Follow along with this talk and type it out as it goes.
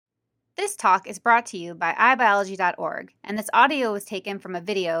This talk is brought to you by iBiology.org, and this audio was taken from a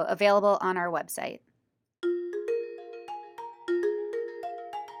video available on our website.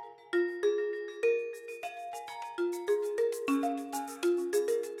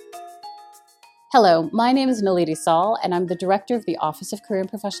 Hello, my name is Naledi Saul, and I'm the Director of the Office of Career and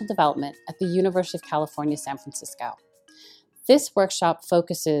Professional Development at the University of California, San Francisco. This workshop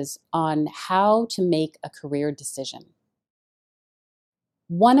focuses on how to make a career decision.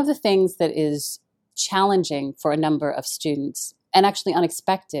 One of the things that is challenging for a number of students, and actually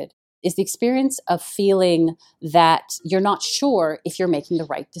unexpected, is the experience of feeling that you're not sure if you're making the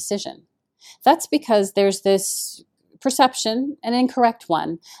right decision. That's because there's this perception, an incorrect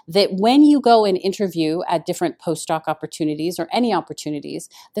one, that when you go and interview at different postdoc opportunities or any opportunities,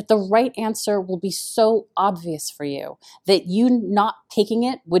 that the right answer will be so obvious for you that you not taking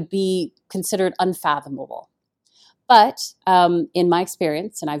it would be considered unfathomable. But in my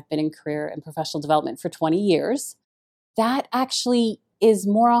experience, and I've been in career and professional development for 20 years, that actually is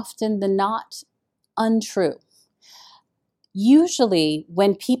more often than not untrue. Usually,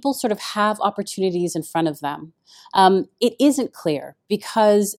 when people sort of have opportunities in front of them, it isn't clear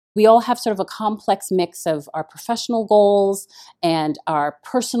because we all have sort of a complex mix of our professional goals and our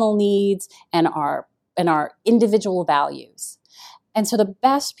personal needs and our individual values. And so the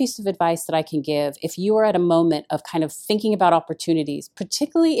best piece of advice that I can give, if you are at a moment of kind of thinking about opportunities,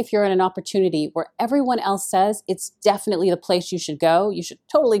 particularly if you're in an opportunity where everyone else says it's definitely the place you should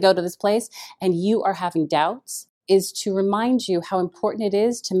totally go to this place, and you are having doubts, is to remind you how important it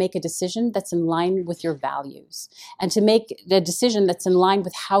is to make a decision that's in line with your values and to make the decision that's in line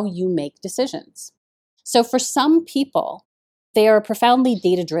with how you make decisions. So for some people, they are profoundly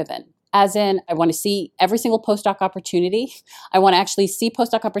data-driven, as in, I want to see every single postdoc opportunity. I want to actually see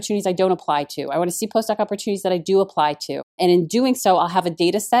postdoc opportunities I don't apply to. I want to see postdoc opportunities that I do apply to. And in doing so, I'll have a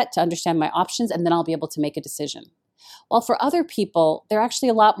data set to understand my options, and then I'll be able to make a decision. While for other people, they're actually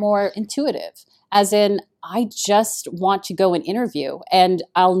a lot more intuitive, as in, I just want to go and interview, and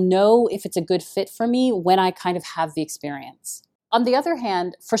I'll know if it's a good fit for me when I kind of have the experience. On the other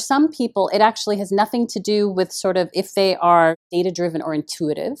hand, for some people, it actually has nothing to do with sort of if they are data-driven or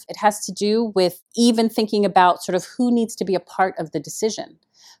intuitive. It has to do with even thinking about sort of who needs to be a part of the decision.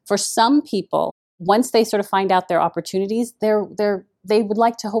 For some people, once they sort of find out their opportunities, they would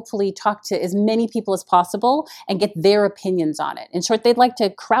like to hopefully talk to as many people as possible and get their opinions on it. In short, they'd like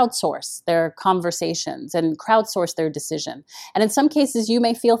to crowdsource their conversations and crowdsource their decision. And in some cases, you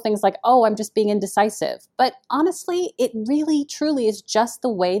may feel things like, oh, I'm just being indecisive. But honestly, it really, truly is just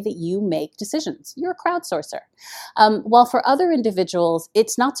the way that you make decisions. You're a crowdsourcer. While for other individuals,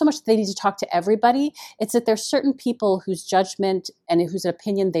 it's not so much that they need to talk to everybody, it's that there's certain people whose judgment and whose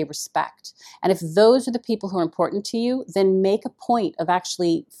opinion they respect. And if those are the people who are important to you, then make a point of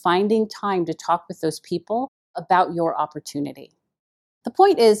actually finding time to talk with those people about your opportunity. The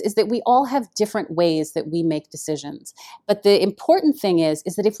point is that we all have different ways that we make decisions. But the important thing is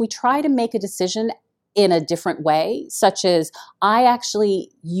that if we try to make a decision in a different way, such as I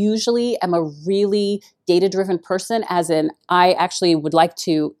actually usually am a really data-driven person, as in I actually would like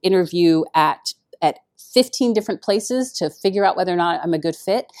to interview at 15 different places to figure out whether or not I'm a good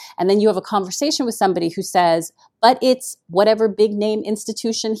fit. And then you have a conversation with somebody who says, but it's whatever big name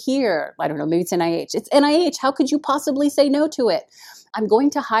institution here. I don't know, maybe it's NIH. It's NIH. How could you possibly say no to it? I'm going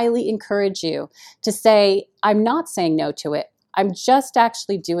to highly encourage you to say, I'm not saying no to it. I'm just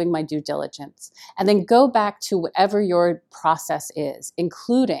actually doing my due diligence. And then go back to whatever your process is,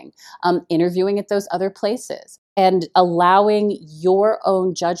 including interviewing at those other places and allowing your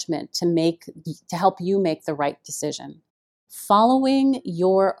own judgment to help you make the right decision. Following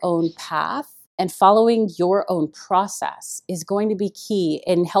your own path and following your own process is going to be key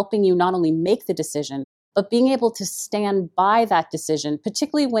in helping you not only make the decision, but being able to stand by that decision,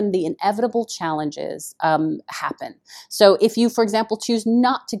 particularly when the inevitable challenges happen. So if you, for example, choose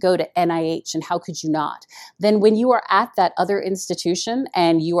not to go to NIH, and how could you not? Then when you are at that other institution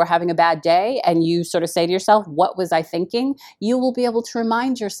and you are having a bad day and you sort of say to yourself, what was I thinking? You will be able to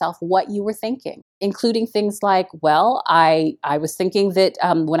remind yourself what you were thinking, including things like, well, I was thinking that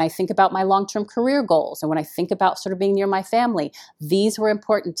when I think about my long-term career goals and when I think about sort of being near my family, these were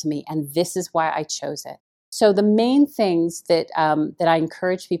important to me, and this is why I chose it. So the main things that I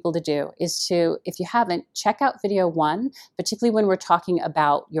encourage people to do is to, if you haven't, check out video 1, particularly when we're talking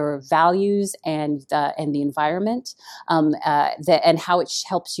about your values and the environment, and how it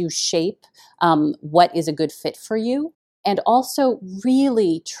helps you shape what is a good fit for you. And also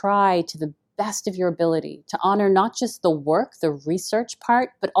really try to the best of your ability to honor not just the work, the research part,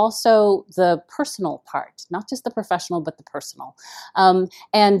 but also the personal part, not just the professional, but the personal.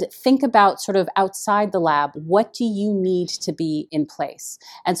 And think about sort of outside the lab, what do you need to be in place?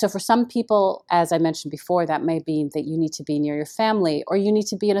 And so for some people, as I mentioned before, that may be that you need to be near your family, or you need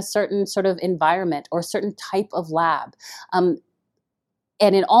to be in a certain sort of environment or a certain type of lab.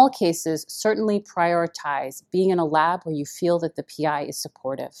 And in all cases, certainly prioritize being in a lab where you feel that the PI is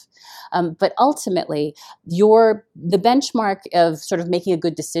supportive. But ultimately, the benchmark of sort of making a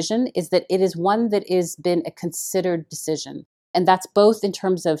good decision is that it is one that has been a considered decision. And that's both in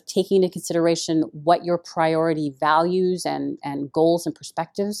terms of taking into consideration what your priority values and goals and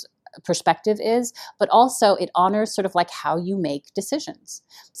perspective is, but also it honors sort of like how you make decisions.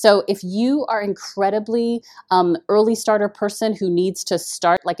 So if you are incredibly early starter person who needs to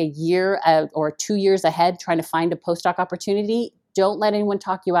start like a year or 2 years ahead trying to find a postdoc opportunity, don't let anyone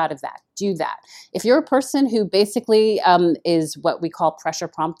talk you out of that. Do that. If you're a person who basically is what we call pressure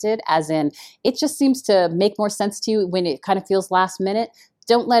prompted, as in it just seems to make more sense to you when it kind of feels last minute,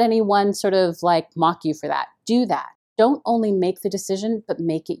 don't let anyone sort of like mock you for that. Do that. Don't only make the decision, but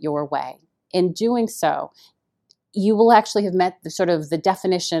make it your way. In doing so, you will actually have met the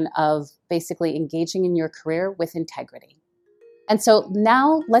definition of basically engaging in your career with integrity. And so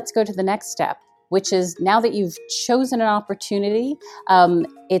now let's go to the next step, which is now that you've chosen an opportunity,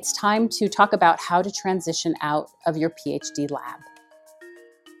 it's time to talk about how to transition out of your PhD lab.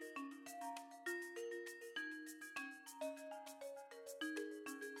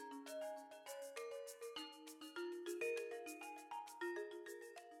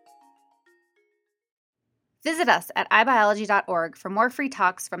 Visit us at iBiology.org for more free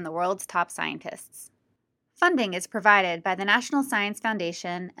talks from the world's top scientists. Funding is provided by the National Science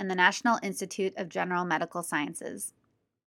Foundation and the National Institute of General Medical Sciences.